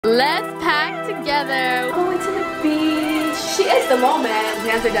Let's pack together. Going to the beach. She is the moment.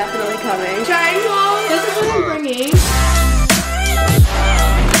 Plans are definitely coming. Triangle. This is what I'm bringing.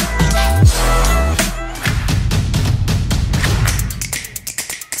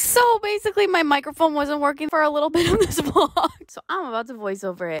 So basically my microphone wasn't working for a little bit of this vlog. So I'm about to voice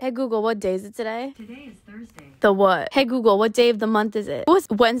over it. Hey Google, what day is it today? Today is Thursday. The what? Hey Google, what day of the month is it? It was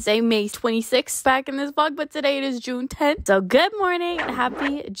Wednesday, May 26th back in this vlog, but today it is June 10th. So good morning.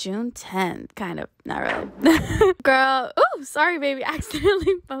 Happy June 10th. Kind of. Not really. Girl. Oh, sorry baby.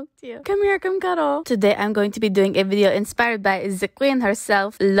 Accidentally poked you. Come here, come cuddle. Today I'm going to be doing a video inspired by the queen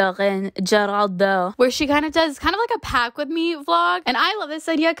herself, Lauren Geraldo, where she kind of does kind of like a pack with me vlog. And I love this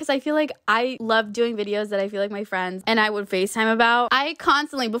idea because I feel like I love doing videos that I feel like my friends and I would FaceTime about. I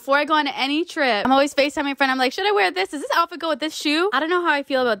constantly, before I go on any trip, I'm always FaceTiming my friend. I'm like, should I wear this? Does this outfit go with this shoe? I don't know how I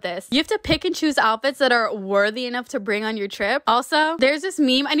feel about this. You have to pick and choose outfits that are worthy enough to bring on your trip. Also, there's this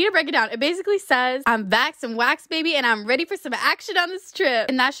meme. I need to break it down. It basically says, I'm vaxxed and waxed, baby, and I'm ready for some action on this trip.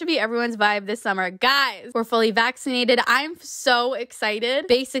 And that should be everyone's vibe this summer. Guys, we're fully vaccinated. I'm so excited.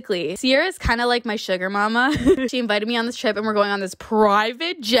 Basically, Sierra is kind of like my sugar mama. She invited me on this trip and we're going on this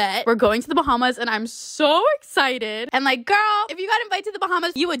private jet. We're going to the Bahamas and I'm so excited. And like, girl, if you got invited to the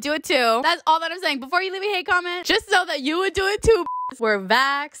Bahamas, you would do it too. That's all that I'm saying. Before you leave a hate comment, just know that you would do it too. We're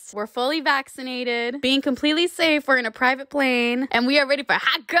vaxxed, we're fully vaccinated, being completely safe, we're in a private plane, and we are ready for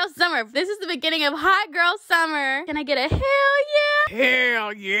hot girl summer. This is the beginning of hot girl summer. Can I get a hell yeah?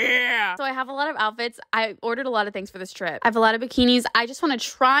 Hell yeah! So I have a lot of outfits. I ordered a lot of things for this trip. I have a lot of bikinis. I just want to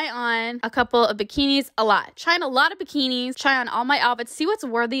try on a couple of bikinis, try on a lot of bikinis, try on all my outfits, see what's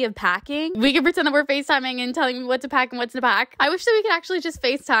worthy of packing. We can pretend that we're FaceTiming and telling me what to pack and what to pack. I wish that we could actually just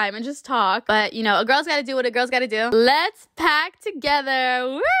FaceTime and just talk, but you know, a girl's gotta do what a girl's gotta do. Let's pack together.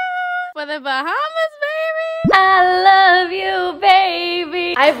 Woo! For the Bahamas, baby. I love you,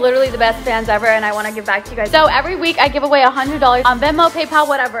 baby. I have literally the best fans ever and I want to give back to you guys. So every week I give away $100 on Venmo, PayPal,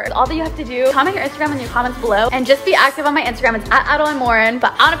 whatever. All that you have to do, comment your Instagram in your comments below and just be active on my Instagram. It's at ADELANGEL.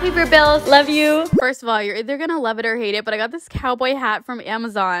 But I want to pay for your bills. Love you. First of all, you're either gonna love it or hate it, but I got this cowboy hat from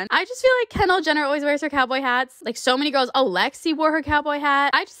Amazon. I just feel like Kendall Jenner always wears her cowboy hats. Like so many girls. Oh, Lexi wore her cowboy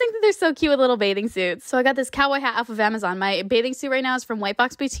hat. I just think that they're so cute with little bathing suits. So I got this cowboy hat off of Amazon. My bathing suit right now is from White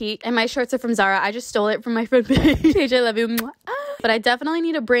Box Boutique and my shorts are from Zara. I just stole it from my friend Paige. I love you. But I definitely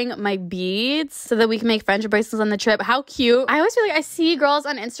need to bring my beads so that we can make friendship bracelets on the trip. How cute. I always feel like I see girls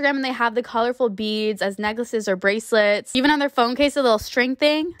on Instagram and they have the colorful beads as necklaces or bracelets. Even on their phone case, a little string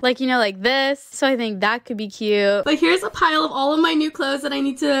thing. Like, you know, like this. So I think that could be cute. But here's a pile of all of my new clothes that I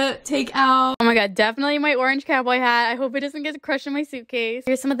need to take out. Oh my god, definitely my orange cowboy hat. I hope it doesn't get crushed in my suitcase.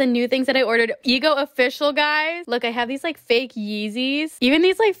 Here's some of the new things that I ordered. Ego official, guys. Look, I have these like fake Yeezys. Even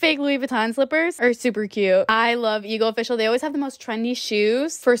these like fake Louis Vuitton slippers are super cute. I love Ego official. They always have the most trendy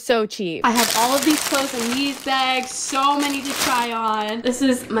shoes for so cheap. I have all of these clothes in these bags. So many to try on. This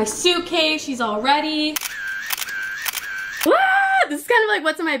is my suitcase. She's all ready. This is kind of like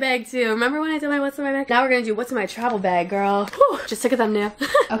what's in my bag too. Remember when I did my what's in my bag? Now we're gonna do what's in my travel bag, girl. Whew, just took a thumbnail.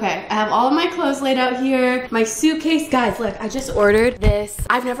 Okay, I have all of my clothes laid out here. My suitcase. Guys, look, I just ordered this.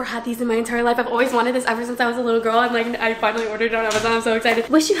 I've never had these in my entire life. I've always wanted this ever since I was a little girl. And like, I finally ordered it on Amazon. I'm so excited.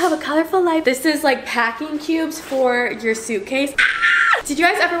 Wish you have a colorful life. This is like packing cubes for your suitcase. Did you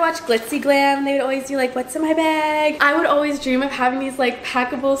guys ever watch Glitzy Glam? They would always do like, what's in my bag? I would always dream of having these like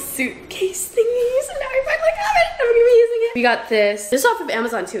packable suitcase thingies. And now I finally have it. I'm gonna be using it. We got this. This is off of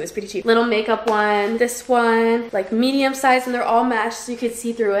Amazon too. It's pretty cheap. Little makeup one. This one, like medium size, and they're all matched so you can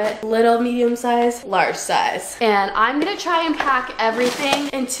see through it. Little, medium size, large size. And I'm gonna try and pack everything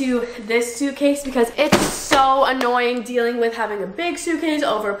into this suitcase because it's so annoying dealing with having a big suitcase,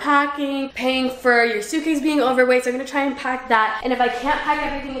 overpacking, paying for your suitcase being overweight. So I'm gonna try and pack that. And if I can't pack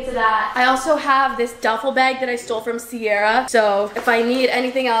everything into that, I also have this duffel bag that I stole from Sierra. So if I need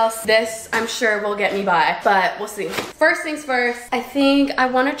anything else, this I'm sure will get me by, but we'll see. First things first, I think I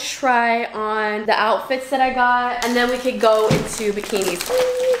want to try on the outfits that I got and then we could go into bikinis.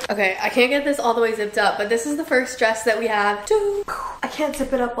 Okay, I can't get this all the way zipped up, but this is the first dress that we have. I can't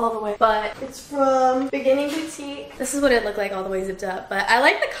zip it up all the way, but it's from Beginning Boutique. This is what it looked like all the way zipped up, but I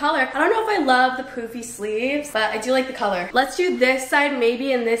like the color. I don't know if I love the poofy sleeves, but I do like the color. Let's do this side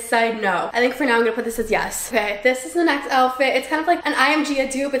maybe and this side no. I think for now I'm gonna put this as yes. Okay, this is the next outfit. It's kind of like an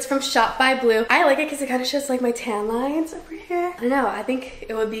IMG dupe. It's from Shop by Blue. I like it because it kind of shows like my tan lines over here. I don't know, I think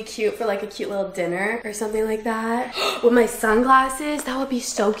it would be cute for like a cute little dinner or something like that. With my sunglasses, that would be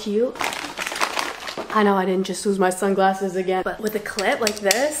so cute. I know I didn't just lose my sunglasses again, but with a clip like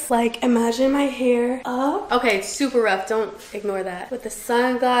this, like imagine my hair up. Okay, it's super rough, don't ignore that. With the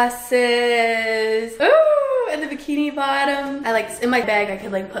sunglasses. Ooh, and the bikini bottom. I like, in my bag, I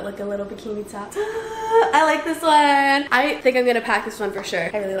could like put like a little bikini top. I like this one. I think I'm gonna pack this one for sure.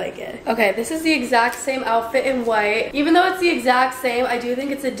 I really like it. Okay, this is the exact same outfit in white. Even though it's the exact same, I do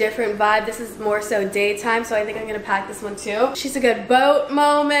think it's a different vibe. This is more so daytime, so I think I'm gonna pack this one too. She's a good boat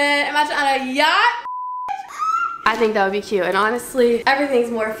moment. Imagine on a yacht. I think that would be cute. And honestly,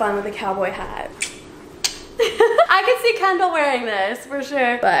 everything's more fun with a cowboy hat. I could see Kendall wearing this for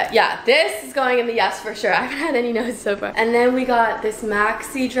sure. But yeah, this is going in the yes for sure. I haven't had any no's so far. And then we got this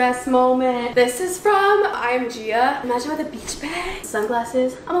maxi dress moment. This is from enjoyyyyyyyy. Imagine with a beach bag,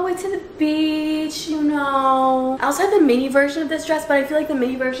 sunglasses. On my way to the beach, you know. I also have the mini version of this dress, but I feel like the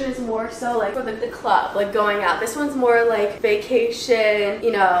mini version is more so like for the club, like going out. This one's more like vacation,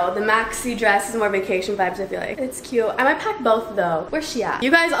 you know. The maxi dress is more vacation vibes, I feel like. It's cute. I might pack both though. Where's she at?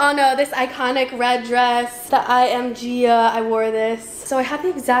 You guys all know this iconic red dress. The enjoyyyyyyyy, I wore this. So I have the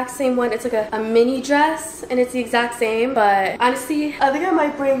exact same one. It's like a mini dress and it's the exact same, but honestly, I think I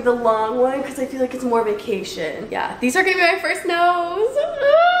might bring the long one because I feel like it's more vacation. Yeah, these are gonna be my first nose.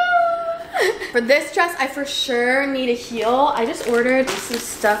 For this dress, I for sure need a heel. I just ordered some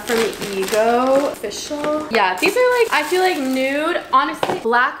stuff from Ego Official. Yeah, these are like, I feel like nude. Honestly,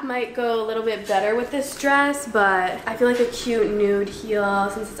 black might go a little bit better with this dress, but I feel like a cute nude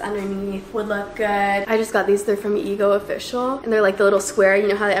heel, since it's underneath, would look good. I just got these. They're from Ego Official, and they're like the little square. You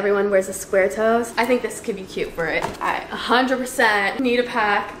know how everyone wears the square toes? I think this could be cute for it. I 100% need to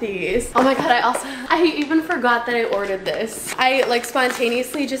pack these. Oh my god, I even forgot that I ordered this. I like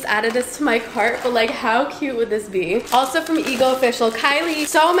spontaneously just added this to my cart, but like how cute would this be? Also from Ego Official, Kylie.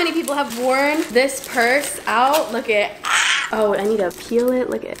 So many people have worn this purse out. Look at, oh, I need to peel it.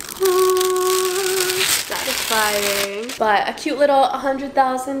 Look at, satisfying. But a cute little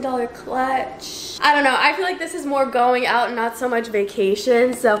 $100,000 clutch. I don't know, I feel like this is more going out and not so much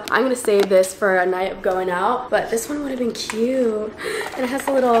vacation, so I'm gonna save this for a night of going out. But this one would have been cute. And it has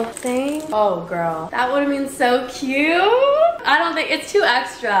a little thing. Oh girl, that would have been so cute. I don't think, it's too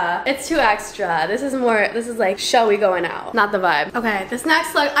extra. It's too extra. This is more, this is like showy going out, not the vibe. Okay, this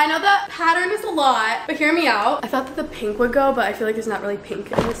next look, I know the pattern is a lot, but hear me out. I thought that the pink would go, but I feel like there's not really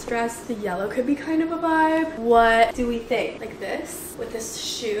pink in this dress. The yellow could be kind of a vibe. What do we think? Like this with this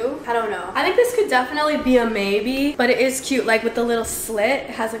shoe? I don't know. I think this could definitely be a maybe, but it is cute, like with the little slit.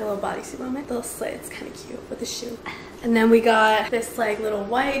 It has like a little bodysuit moment. The little slit, it's kind of cute with the shoe. And then we got this like little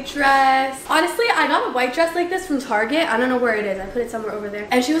white dress. Honestly, I got a white dress like this from Target. I don't know where it is. I put it somewhere over there.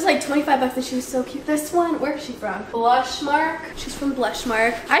 And she was like 25 bucks and she was so cute. This one, where is she from? Blushmark. She's from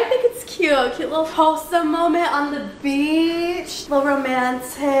Blushmark. I think it's cute. Cute little wholesome moment on the beach. A little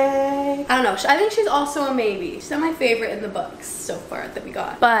romantic. I don't know. I think she's also a maybe. She's not my favorite in the books so far that we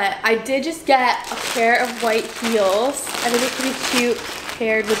got. But I did just get a pair of white heels. I think it could be cute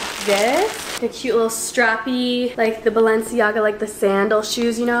paired with this. A cute little strappy, like the Balenciaga, like the sandal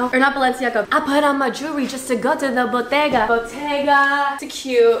shoes, you know? Or not Balenciaga. I put on my jewelry just to go to the Bottega. Bottega. It's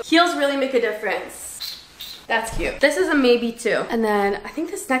cute. Heels really make a difference. That's cute. This is a maybe too. And then I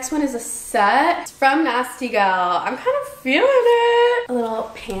think this next one is a set. It's from Nasty Gal. I'm kind of feeling it. A little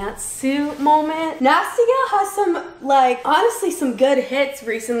pantsuit moment. Nasty Gal has some, like, honestly some good hits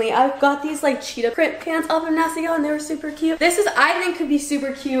recently. I've got these like cheetah print pants off of Nasty Gal and they were super cute. This is, I think, could be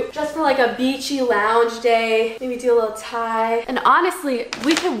super cute just for like a beachy lounge day. Maybe do a little tie. And honestly,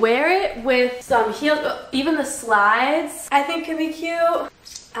 we could wear it with some heels, even the slides I think could be cute.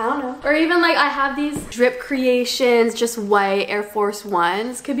 I don't know. Or even like I have these drip creations, just white Air Force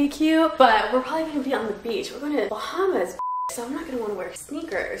Ones could be cute. But we're probably gonna be on the beach. We're going to Bahamas, so I'm not gonna want to wear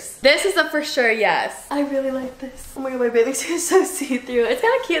sneakers. This is a for sure yes. I really like this. Oh my god, my bathing suit is so see-through. It's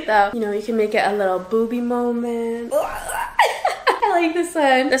kind of cute though. You know, you can make it a little booby moment. I like this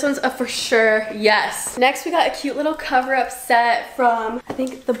one. This one's a for sure yes. Next we got a cute little cover-up set from, I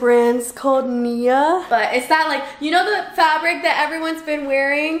think the brand's called Nia. But it's that like, you know the fabric that everyone's been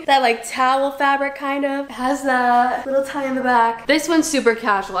wearing? That like towel fabric kind of? It has that little tie in the back. This one's super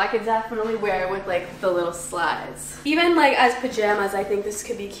casual. I could definitely wear it with like the little slides. Even like as pajamas, I think this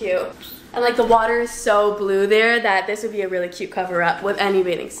could be cute. And like the water is so blue there that this would be a really cute cover up with any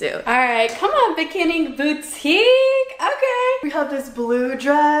bathing suit. All right, come on, Bikini Boutique. Okay. We have this blue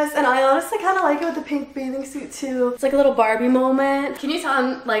dress and I honestly kind of like it with the pink bathing suit too. It's like a little Barbie moment. Can you tell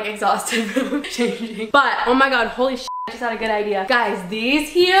I'm like exhausted from changing? But oh my god, holy shit, I just had a good idea. Guys, these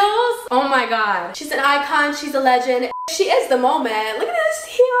heels, oh my god. She's an icon, she's a legend. She is the moment. Look at this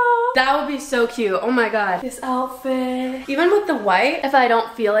heel. That would be so cute. Oh my god. This outfit. Even with the white, if I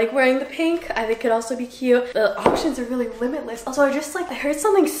don't feel like wearing the pink, I think it could also be cute. The options are really limitless. Also, I heard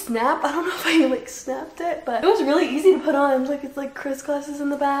something snap. I don't know if I like snapped it, but it was really easy to put on. Like it's like crisscrosses in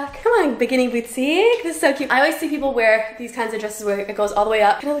the back. Come on, bikini boutique. This is so cute. I always see people wear these kinds of dresses where it goes all the way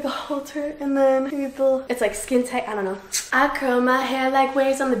up. Kind of like a halter, and then maybe it's like skin tight. I don't know. I curl my hair like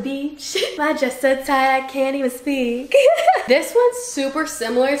waves on the beach. My dress so tight I can't even speak. This one's super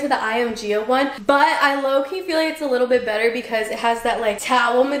similar to the IMG one, but I low-key feel like it's a little bit better because it has that like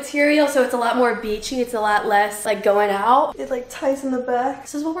towel material, so it's a lot more beachy. It's a lot less like going out. It like ties in the back.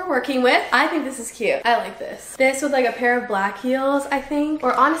 This is what we're working with. I think this is cute. I like this. This with like a pair of black heels, I think.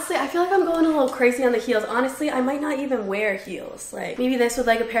 Or honestly, I feel like I'm going a little crazy on the heels. Honestly, I might not even wear heels. Like maybe this with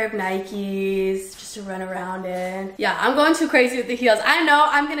like a pair of Nikes just to run around in. Yeah, I'm going too crazy with the heels. I know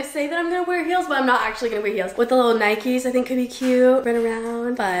I'm gonna say that I'm gonna wear heels, but I'm not actually gonna wear heels. With the little Nikes, I think could be cute, run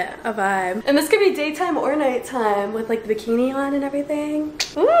around, but a vibe. And this could be daytime or nighttime with like the bikini on and everything.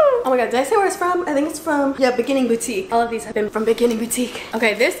 Ooh. Oh my god, did I say where it's from? I think it's from, yeah, Beginning Boutique. All of these have been from Beginning Boutique.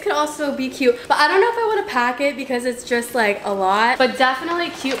 Okay, this could also be cute, but I don't know if I want to pack it because it's just like a lot, but definitely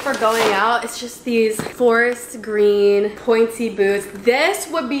cute for going out. It's just these forest green pointy boots. This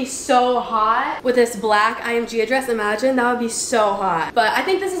would be so hot with this black IMG dress. Imagine, that would be so hot. But I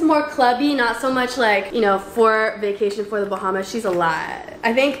think this is more clubby, not so much like, you know, for vacation for the Bahamas. She's a lot.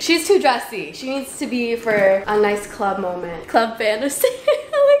 I think she's too dressy. She needs to be for a nice club moment. Club fantasy.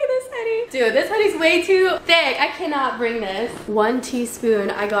 Look at this hoodie. Dude, this hoodie's way too thick. I cannot bring this. 1 teaspoon.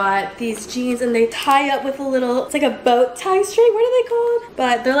 I got these jeans and they tie up with a little, it's like a boat tie string. What are they called?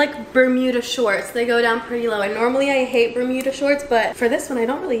 But they're like Bermuda shorts. They go down pretty low. And normally I hate Bermuda shorts, but for this one, I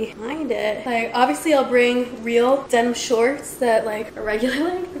don't really mind it. Like, obviously I'll bring real denim shorts that like are regular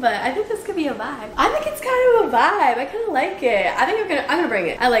length, but I think this could be a vibe. I think it's kind of a vibe. I kind of like it. I think I'm gonna bring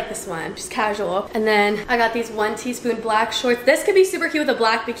it. I like this one, just casual. And then I got these 1 teaspoon black shorts. This could be super cute with a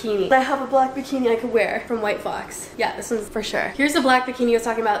black bikini. I have a black bikini I could wear from White Fox. Yeah, this one's for sure. Here's the black bikini I was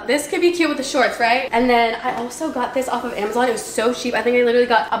talking about. This could be cute with the shorts, right? And then I also got this off of Amazon. It was so cheap. I think I literally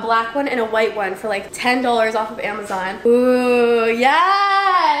got a black one and a white one for like $10 off of Amazon. Ooh,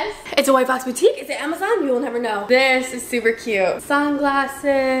 yes! It's a White Fox boutique. Is it Amazon? You will never know. This is super cute.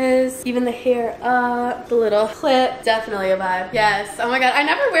 Sunglasses, even the hair up, the little clip. Definitely a vibe. Yes. Oh my god, I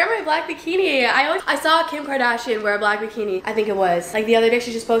never wear my black bikini. I saw Kim Kardashian wear a black bikini. I think it was. Like the other day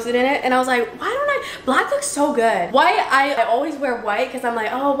she just posted in it and I was like, why don't I? Black looks so good. White, I always wear white because I'm like,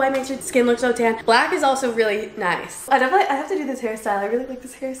 oh, white makes your skin look so tan. Black is also really nice. I have to do this hairstyle. I really like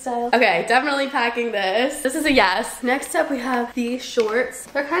this hairstyle. Okay, definitely packing this. This is a yes. Next up we have these shorts.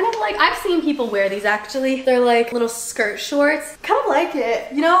 They're kind of like, I've seen people wear these actually. They're like little skirt shorts. Kind of like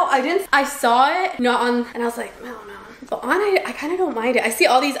it. You know, I saw it not on, and I was like, I don't know. But on it, I kind of don't mind it. I see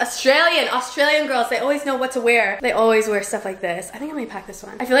all these Australian girls, they always know what to wear. They always wear stuff like this. I think I might pack this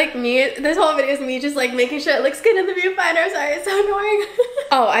one. I feel like this whole video is me just like making sure it looks good in the viewfinder. Sorry, it's so annoying.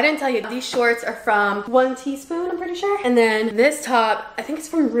 Oh, I didn't tell you. These shorts are from 1 teaspoon, I'm pretty sure. And then this top, I think it's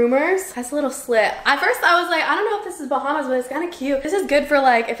from Rumors. Has a little slit. At first I was like, I don't know if this is Bahamas, but it's kind of cute. This is good for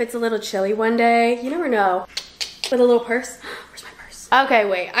like, if it's a little chilly one day. You never know. With a little purse. Where's my purse? Okay,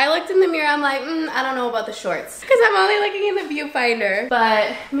 wait. I looked in the mirror. I'm like, I don't know about the shorts. Because I'm only looking in the viewfinder.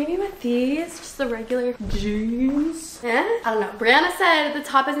 But maybe with these, just the regular jeans. Yeah? I don't know. Brianna said the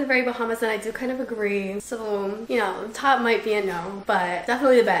top isn't very Bahamas, and I do kind of agree. So, you know, the top might be a no. But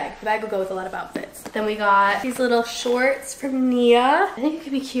definitely the bag. The bag will go with a lot of outfits. Then we got these little shorts from Nia. I think it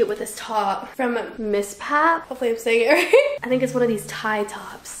could be cute with this top from Miss Pat. Hopefully I'm saying it right. I think it's one of these tie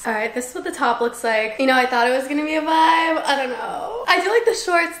tops. Alright, this is what the top looks like. You know, I thought it was gonna be a vibe. I don't know. I do like the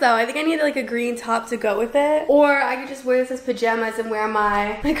shorts though. I think I need like a green top to go with it. Or I could just wear this as pajamas and wear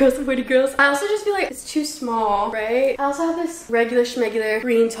my Girls and Pretty Girls. I also just feel like it's too small, right? I also have this regular schmegular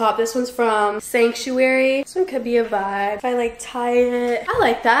green top. This one's from Sanctuary. This one could be a vibe. If I like tie it. I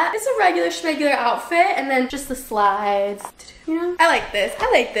like that. It's a regular schmegular outfit and then just the slides. You know? I like this.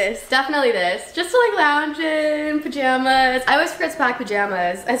 I like this. Definitely this. Just to like lounge in pajamas. I always forget to pack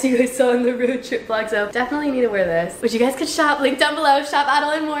pajamas, as you guys saw in the road trip vlog, so definitely need to wear this. Which you guys could shop. Link down below. Shop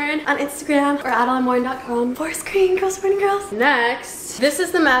Adel and Lauren on Instagram or adelandmauren.com. Forest green, Girls Morning Girls. Next, this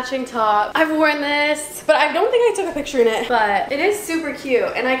is the matching top. I've worn this, but I don't think I took a picture in it. But it is super cute,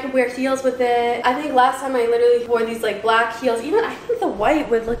 and I could wear heels with it. I think last time I literally wore these like black heels. Even I think the white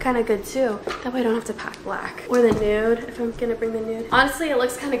would look kind of good too. That way I don't have to pack black. Or the nude if I'm gonna bring the nude. Honestly, it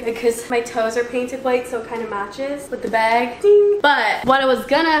looks kind of good because my toes are painted white, so it kind of matches with the bag. Ding. But what I was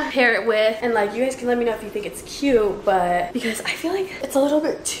gonna pair it with, and like you guys can let me know if you think it's cute, but because I feel like it's a little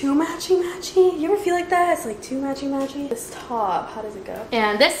bit too matchy-matchy. You ever feel like that? It's like too matchy-matchy. This top, how does it go?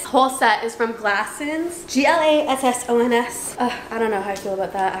 And this whole set is from Glassons. Glassons. I don't know how I feel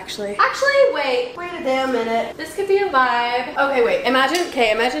about that actually. Wait a damn minute. This could be a vibe. Okay, wait,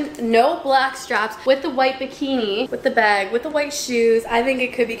 imagine no black straps with the white bikini, with the bag, with the white shoes. I think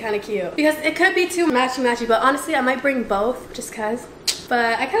it could be kind of cute because it could be too matchy-matchy, but honestly, I might bring both just cause.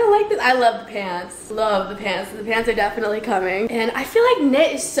 But I kind of like this. I love the pants. Love the pants. The pants are definitely coming. And I feel like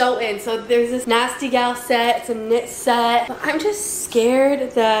knit is so in. So there's this Nasty Gal set. It's a knit set. But I'm just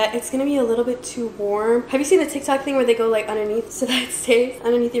scared that it's gonna be a little bit too warm. Have you seen the TikTok thing where they go like underneath so that it stays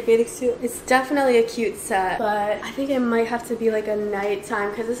underneath your bathing suit? It's definitely a cute set. But I think it might have to be like a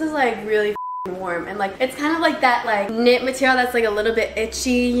nighttime because this is like really warm, and like it's kind of like that like knit material that's like a little bit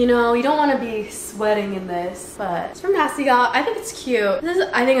itchy, you know. You don't want to be sweating in this, but it's from Nasty Gal. I think it's cute. This is,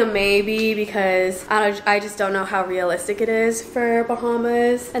 I think, a maybe because I just don't know how realistic it is for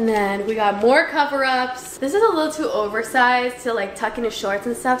Bahamas. And then we got more cover-ups. This is a little too oversized to like tuck into shorts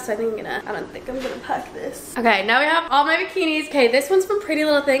and stuff, so I think I don't think I'm gonna pack this. Okay, now we have all my bikinis. Okay, this one's from Pretty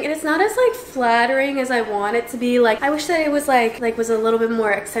Little Thing, and it's not as like flattering as I want it to be. Like I wish that it was like was a little bit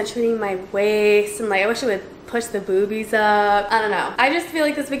more accentuating my waist. And like I wish it would push the boobies up. I don't know. I just feel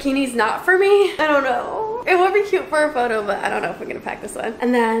like this bikini's not for me. I don't know. It would be cute for a photo, but I don't know if I'm gonna pack this one.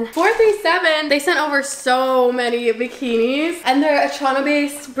 And then 437, they sent over so many bikinis, and they're a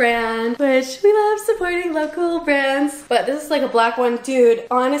Toronto-based brand, which we love supporting local brands. But this is like a black one. Dude,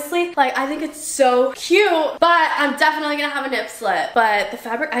 honestly, like I think it's so cute, but I'm definitely gonna have a nip slip. But the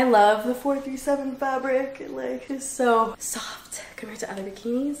fabric, I love the 437 fabric. It like is so soft compared to other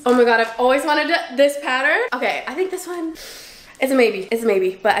bikinis. Oh my god, I've always wanted this pattern. Okay, I think this one is a maybe. It's a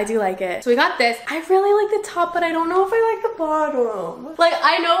maybe, but I do like it. So we got this. I really like the top, but I don't know if I like the bottom. Like,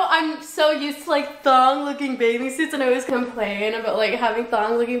 I know I'm so used to like thong looking bathing suits, and I always complain about like having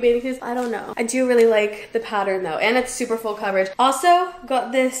thong looking bathing suits. I don't know. I do really like the pattern though, and it's super full coverage. Also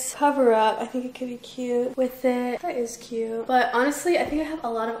got this cover up. I think it could be cute with it. That is cute. But honestly, I think I have a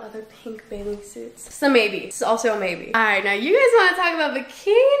lot of other pink bathing suits. So maybe. It's also a maybe. All right, now you guys want to talk about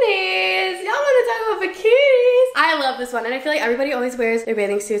bikinis. Y'all want to talk about bikinis. I love this one, and I feel like everybody always wears their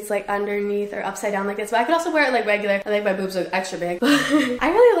bathing suits like underneath or upside down like this, but I could also wear it like regular. I think my boobs look extra big. I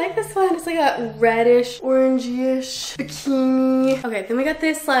really like this one. It's like a reddish, orangey-ish bikini. Okay, then we got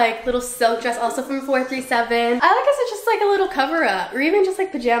this like little silk dress also from 437. I like this. It's just like a little cover up, or even just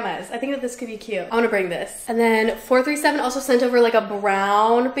like pajamas. I think that this could be cute. I want to bring this. And then 437 also sent over like a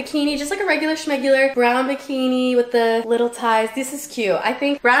brown bikini, just like a regular schmegular brown bikini with the little ties. This is cute. I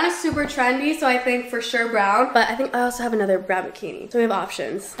think brown is super trendy, so I think for sure brown, but I think I also have another brown bikini, so we have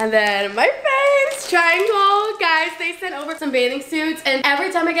options. And then my faves, Triangle. Guys, they sent over some bathing suits, and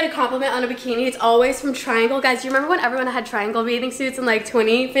every time I get a compliment on a bikini, it's always from Triangle. Guys, do you remember when everyone had Triangle bathing suits in like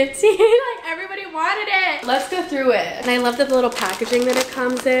 2015? Like everybody wanted it. Let's go through it. And I love the little packaging that it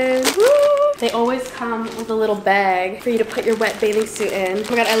comes in. Woo! They always come with a little bag for you to put your wet bathing suit in. Oh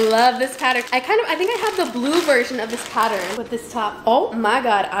my god, I love this pattern. I think I have the blue version of this pattern with this top. Oh my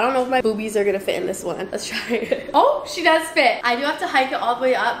god, I don't know if my boobies are gonna fit in this one. Let's try it. Oh, she does fit. I do have to hike it all the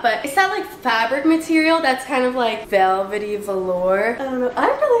way up, but it's that like fabric material that's kind of like velvety velour. I don't know.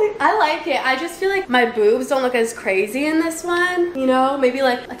 I like it. I just feel like my boobs don't look as crazy in this one. You know, maybe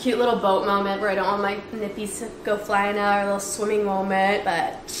like a cute little boat moment where I don't want my nippies to go flying out, or a little swimming moment,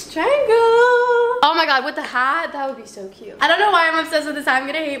 but Triangle. Oh my god, with the hat, that would be so cute. I don't know why I'm obsessed with this hat. I'm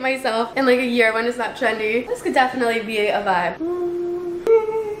gonna hate myself in like a year when it's not trendy. This could definitely be a vibe.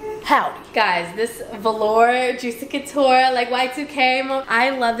 Howdy. Guys, this velour Juicy Couture, like Y2K, I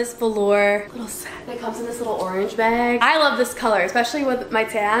love this velour little set. It comes in this little orange bag. I love this color, especially with my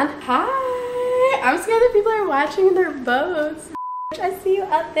tan. Hi, I'm scared that people are watching in their boats. I see you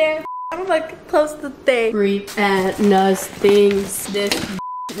out there. I'm like close to the thing. Breathe and knows things this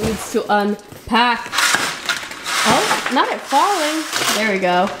needs to unpack. Oh, not it falling. There we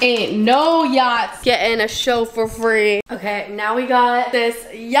go. Ain't no yachts getting a show for free. Okay, now we got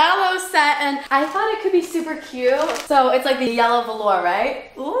this yellow set, and I thought it could be super cute. So it's like the yellow velour,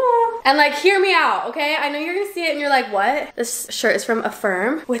 right? Ooh. And like, hear me out, okay? I know you're gonna see it and you're like, what? This shirt is from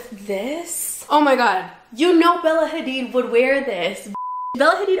Affirm with this. Oh my god. You know Bella Hadid would wear this.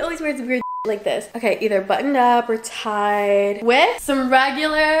 Bella Hadid always wears weird like this. Okay, either buttoned up or tied with some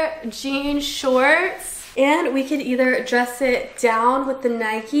regular jean shorts. And we could either dress it down with the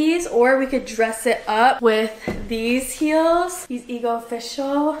Nikes, or we could dress it up with these heels, these Ego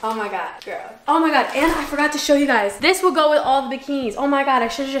Official. Oh my god, girl. Oh my god, and I forgot to show you guys. This will go with all the bikinis. Oh my god, I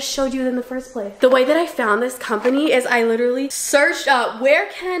should have just showed you in the first place. The way that I found this company is I literally searched up where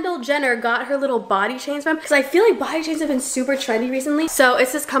Kendall Jenner got her little body chains from, because I feel like body chains have been super trendy recently. So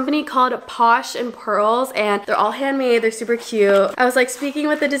it's this company called Posh and Pearls, and they're all handmade. They're super cute. I was like speaking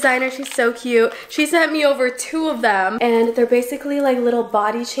with the designer. She's so cute. She sent me over 2 of them, and they're basically like little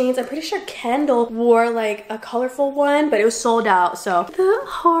body chains. I'm pretty sure Kendall wore like a colorful one, but it was sold out. So the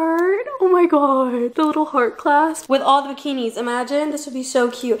heart, oh my god, the little heart clasp with all the bikinis. Imagine, this would be so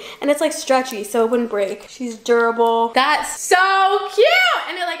cute. And it's like stretchy, so it wouldn't break. She's durable. That's so cute,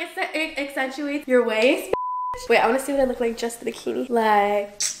 and it like it accentuates your waist. Wait, I want to see what I look like just the bikini.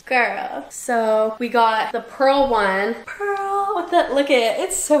 Like, girl. So we got the pearl one. Pearl with the, look at it.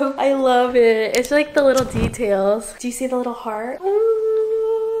 It's so, I love it. It's like the little details. Do you see the little heart?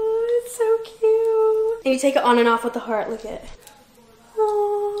 Ooh, it's so cute. And you take it on and off with the heart. Look at it.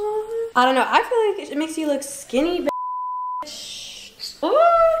 Aww. I don't know. I feel like it makes you look skinny, bitch. Ooh.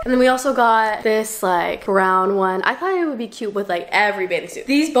 And then we also got this like brown one. I thought it would be cute with like every bathing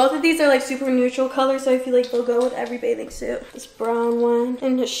suit. Both of these are like super neutral colors, so I feel like they'll go with every bathing suit. This brown one,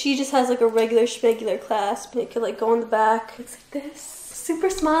 and she just has like a regular schmegular clasp. It could like go on the back. It's like this.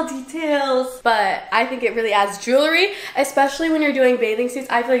 Super small details, but I think it really adds jewelry, especially when you're doing bathing suits.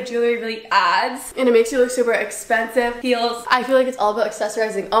 I feel like jewelry really adds, and it makes you look super expensive. Heels, I feel like it's all about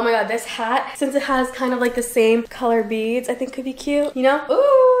accessorizing. Oh my god, this hat, since it has kind of like the same color beads, I think could be cute, you know?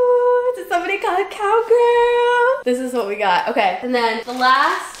 Ooh, did somebody call it cowgirl? This is what we got. Okay, and then the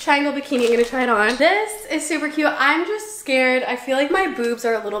last triangle bikini, I'm gonna try it on. This is super cute. I'm just scared. I feel like my boobs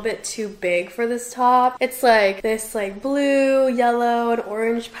are a little bit too big for this top. It's like this like blue, yellow, and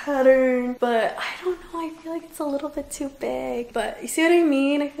orange pattern, but I don't know. I feel like it's a little bit too big, but you see what I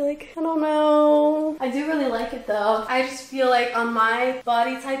mean? I feel like, I don't know. I do really like it though. I just feel like on my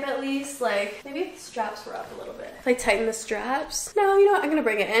body type at least, like maybe if the straps were up a little bit. If I tighten the straps. No, you know what? I'm gonna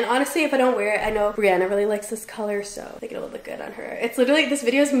bring it in. Honestly, if I don't wear it, I know Brianna really likes this color, so I think it'll look good on her. It's literally, this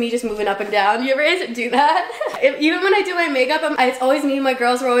video is me just moving up and down. You ever do that? Even when I do my makeup, it's always me and my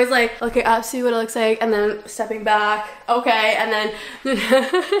girls are always like, okay, I'll see what it looks like, and then stepping back, okay, and then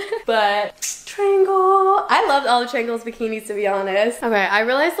but triangle. I loved all the triangles bikinis, to be honest. Okay, I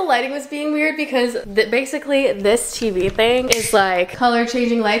realized the lighting was being weird because basically this TV thing is like color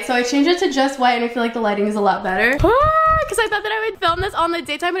changing lights, so I changed it to just white, and I feel like the lighting is a lot better. Because I thought that I would film this on the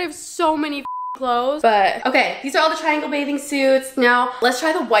daytime, but I have so many clothes. But okay, these are all the triangle bathing suits. Now let's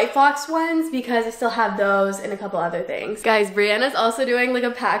try the white fox ones because I still have those and a couple other things. Guys, Brianna's also doing like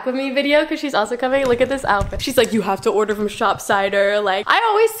a pack with me video because she's also coming. Look at this outfit. She's like, you have to order from Shopsider. Like, I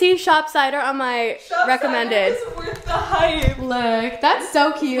always see Shopsider on my recommended. Shopsider is worth the hype. Look, that's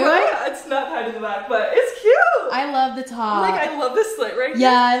so cute. Right? It's not tied in the back, but it's cute. I love the top. Like, I love this slit right here.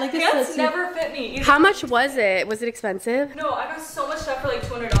 Yeah, I like this slit. Pants never fit me either. How much was it? Was it expensive? No, I got so much stuff for like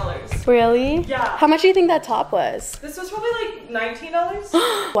 $200. Really? Yeah. How much do you think that top was? This was probably like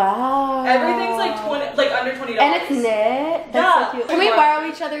 $19. Wow. Everything's like under $20. And it's knit. That's yeah. so cute. Can we borrow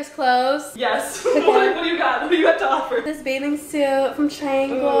each other's clothes? Yes. What do you got? What do you got to offer? This bathing suit from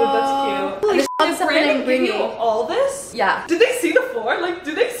Triangle. Ooh, that's cute. Did Brandon bring you all this? Yeah. Did they see the floor? Like,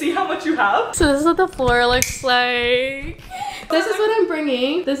 do they see how much you have? So this is what the floor looks like. This is what I'm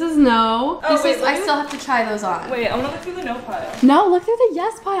bringing. This is no. Oh, This is, I still have to try those on. Wait, I want to look through the no pile. No, look through the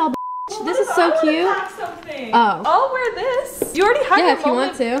yes pile. Oh, this is so cute. Oh. I'll wear this. You already had your if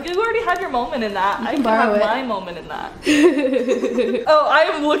moment. You want to. You already had your moment in that. I can borrow have my moment in that. Oh, I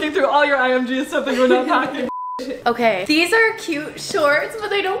am looking through all your IMG and stuff that you're not packing. Okay, these are cute shorts, but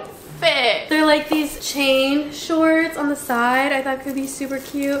they don't fit. They're like these chain shorts on the side. I thought could be super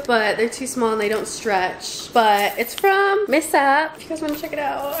cute, but they're too small and they don't stretch. But it's from Miss App. If you guys want to check it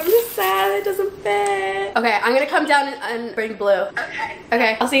out. I'm just sad it doesn't fit. Okay, I'm gonna come down and bring blue. Okay.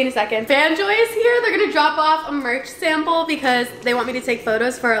 Okay, I'll see you in a second. Fanjoy is here. They're gonna drop off a merch sample because they want me to take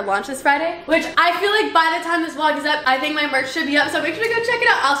photos for a launch this Friday, which I feel like by the time this vlog is up, I think my merch should be up. So make sure to go check it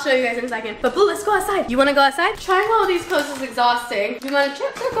out. I'll show you guys in a second. But Blue, let's go outside. You wanna go outside? Trying all these clothes is exhausting. You wanna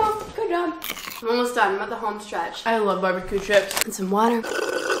chip? Go. Good job. I'm almost done. I'm at the home stretch. I love barbecue chips and some water.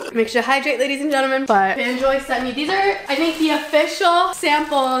 Make sure to hydrate, ladies and gentlemen. But Fanjoy sent me. These are, I think, the official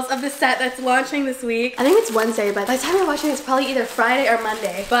samples of the set that's launching this week. I think it's Wednesday, but by the time you're watching, it's probably either Friday or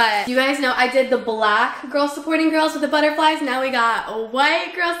Monday. But you guys know I did the black girls supporting girls with the butterflies. Now we got a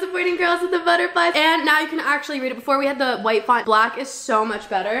white girls supporting girls with the butterflies. And now you can actually read it. Before we had the white font. Black is so much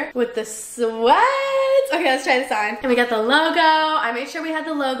better with the sweats. Okay, let's try this on. And we got the logo. I made sure we had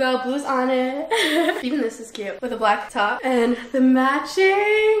the logo. Blue's on it. Even this is cute with a black top. And the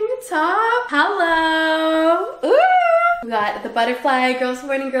matching morning top. Hello. Ooh. We got the butterfly Girls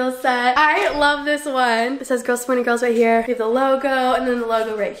Supporting Girls set. I love this one. It says Girls Supporting Girls right here. We have the logo and then the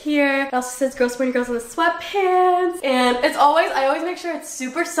logo right here. It also says Girls Supporting Girls on the sweatpants. And I always make sure it's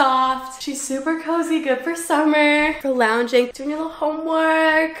super soft. She's super cozy, good for summer, for lounging, doing your little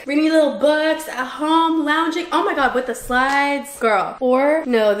homework, reading your little books at home, lounging. Oh my God, with the slides. Girl. Or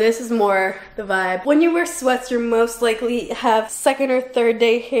no, this is more the vibe. When you wear sweats, you're most likely have second or third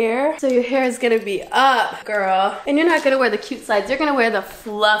day hair. So your hair is gonna be up, girl. And you're not gonna wear the cute slides, you're gonna wear the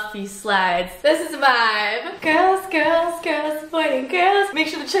fluffy slides. This is a vibe. Girls, girls, girls, supporting girls. Make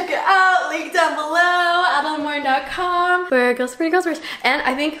sure to check it out. Link down below, adelangeel.com for Girls Supporting Girls wears. And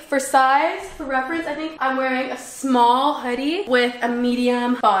I think for size, for reference, I think I'm wearing a small hoodie with a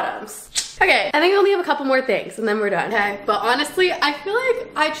medium bottoms. Okay, I think I only have a couple more things and then we're done. Okay, but honestly, I feel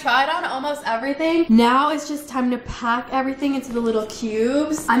like I tried on almost everything. Now it's just time to pack everything into the little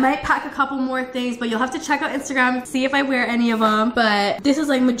cubes. I might pack a couple more things, but you'll have to check out Instagram, see if I wear any of them. But this is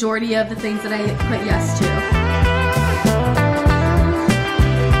like majority of the things that I put yes to.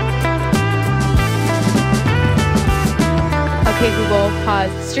 Okay, Google,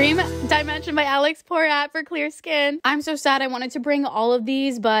 pause. Stream Dimension by Alex Porat for clear skin. I'm so sad. I wanted to bring all of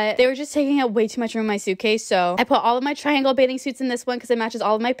these, but they were just taking up way too much room in my suitcase. So I put all of my triangle bathing suits in this one because it matches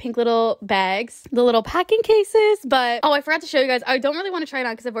all of my pink little bags, the little packing cases. But oh, I forgot to show you guys. I don't really want to try it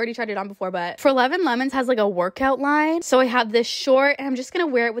on because I've already tried it on before. But For 11 Lemons has like a workout line. So I have this short and I'm just going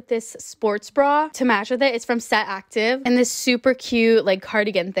to wear it with this sports bra to match with it. It's from Set Active and this super cute like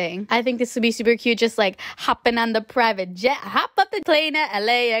cardigan thing. I think this would be super cute. Just like hopping on the private jet, hop up the plane at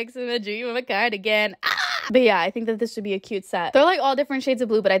LAX in a dream of a cardigan. But yeah, I think that this would be a cute set. They're like all different shades of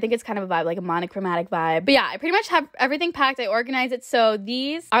blue, but I think it's kind of a vibe, like a monochromatic vibe. But yeah, I pretty much have everything packed. I organized it. So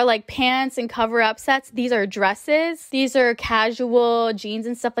these are like pants and cover up sets. These are dresses. These are casual jeans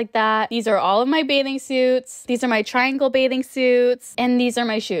and stuff like that. These are all of my bathing suits. These are my triangle bathing suits. And these are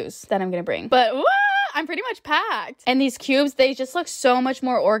my shoes that I'm gonna bring. But woo! I'm pretty much packed. And these cubes, they just look so much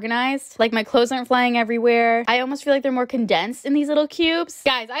more organized. Like my clothes aren't flying everywhere. I almost feel like they're more condensed in these little cubes.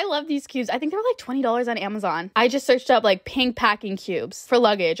 Guys, I love these cubes. I think they were like $20 on Amazon. I just searched up like pink packing cubes for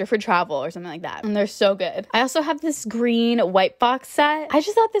luggage or for travel or something like that. And they're so good. I also have this green white box set. I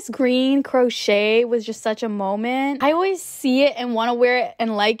just thought this green crochet was just such a moment. I always see it and want to wear it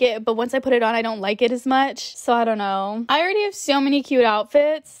and like it, but once I put it on, I don't like it as much. So I don't know. I already have so many cute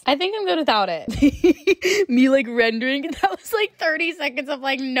outfits. I think I'm good without it. Me like rendering, that was like 30 seconds of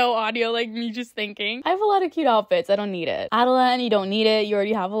like no audio, like me just thinking. I have a lot of cute outfits. I don't need it. Adelan, you don't need it. You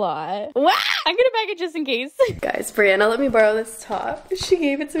already have a lot. Wow! I'm gonna bag it just in case. Guys, Brianna let me borrow this top. She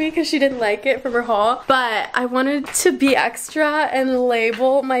gave it to me because she didn't like it from her haul, but I wanted to be extra and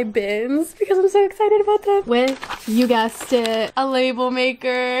label my bins because I'm so excited about them with, you guessed it, a label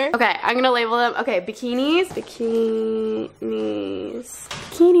maker. Okay, I'm gonna label them. Okay, bikinis.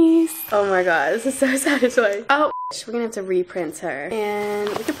 Oh my god, this is so satisfying. Oh, we're gonna have to reprint her. And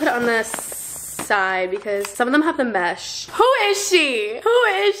we can put it on the side because some of them have the mesh. Who is she? Who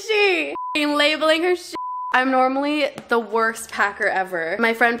is she? Labeling her shit. I'm normally the worst packer ever.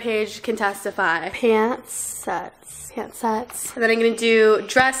 My friend Paige can testify. Pants sets. And then I'm gonna do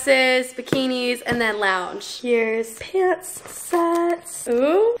dresses, bikinis, and then lounge. Here's pants sets.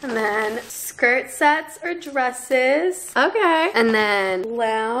 Ooh. And then skirt sets or dresses. Okay. And then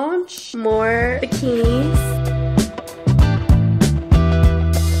lounge, more bikinis.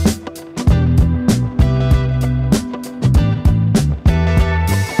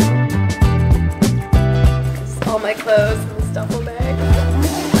 All my clothes in this duffel bag.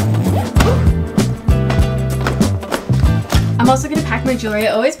 I'm also gonna pack my jewelry.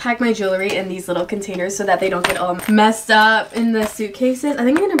 I always pack my jewelry in these little containers so that they don't get all messed up in the suitcases. I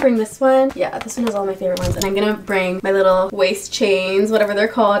think I'm gonna bring this one. Yeah, this one has all my favorite ones. And I'm gonna bring my little waist chains, whatever they're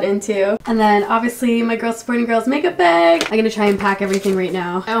called, into. And then obviously my Girls Supporting Girls makeup bag. I'm gonna try and pack everything right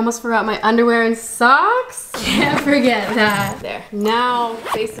now. I almost forgot my underwear and socks. Can't forget that. There. Now,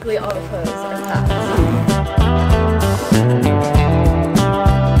 basically all the clothes are packed.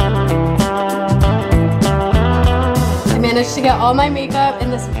 Managed to get all my makeup in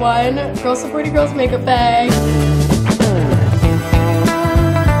this one Girls Supporting Girls makeup bag.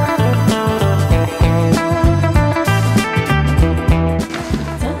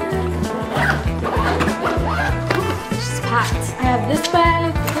 She's packed. I have this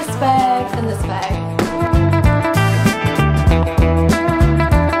bag, and this bag.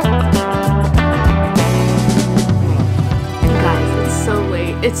 Guys, it's so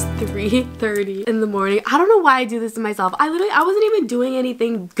late. It's 3 4:30 in the morning. I don't know why I do this to myself. I wasn't even doing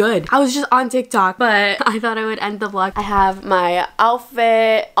anything good. I was just on TikTok, but I thought I would end the vlog. I have my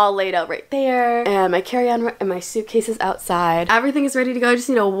outfit all laid out right there, and my carry-on and my suitcases outside. Everything is ready to go. I just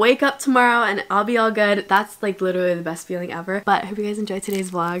need to wake up tomorrow and I'll be all good. That's like literally the best feeling ever. But I hope you guys enjoyed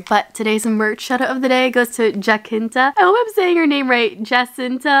today's vlog. But today's merch shout out of the day goes to Jacinta. I hope I'm saying her name right.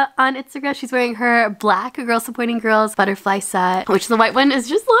 Jacinta on Instagram. She's wearing her black Girls Supporting Girls butterfly set, which the white one is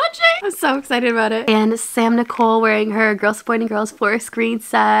just launching. I'm so excited about it. And Sam Nicole wearing her Girls Supporting Girls forest green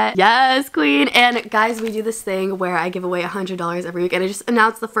set. Yes, queen. And guys, we do this thing where I give away $100 every week, and I just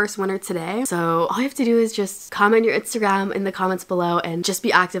announced the first winner today. So all you have to do is just comment your Instagram in the comments below and just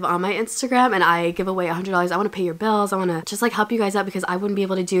be active on my Instagram, and I give away $100. I want to pay your bills. I want to just like help you guys out because I wouldn't be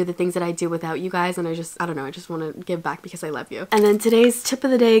able to do the things that I do without you guys, and I don't know, I just want to give back because I love you. And then today's tip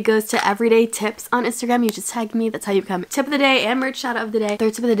of the day goes to Everyday Tips on Instagram. You just tag me. That's how you become tip of the day and merch shout out of the day.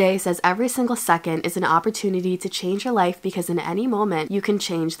 Third tip of the day says every single second is an opportunity to change your life because in any moment you can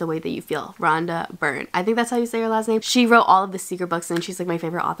change the way that you feel. Rhonda Byrne. I think that's how you say her last name. She wrote all of the secret books and she's like my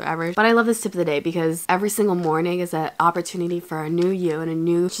favorite author ever. But I love this tip of the day because every single morning is an opportunity for a new you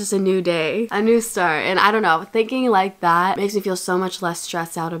and just a new day, a new start. And I don't know, thinking like that makes me feel so much less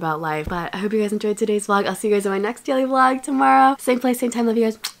stressed out about life. But I hope you guys enjoyed today's vlog. I'll see you guys in my next daily vlog tomorrow. Same place, same time. Love you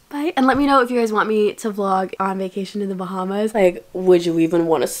guys. Bye. And let me know if you guys want me to vlog on vacation in the Bahamas. Like, would you even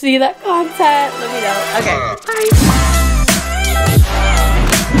want to see that content? Let me know. Okay. Bye.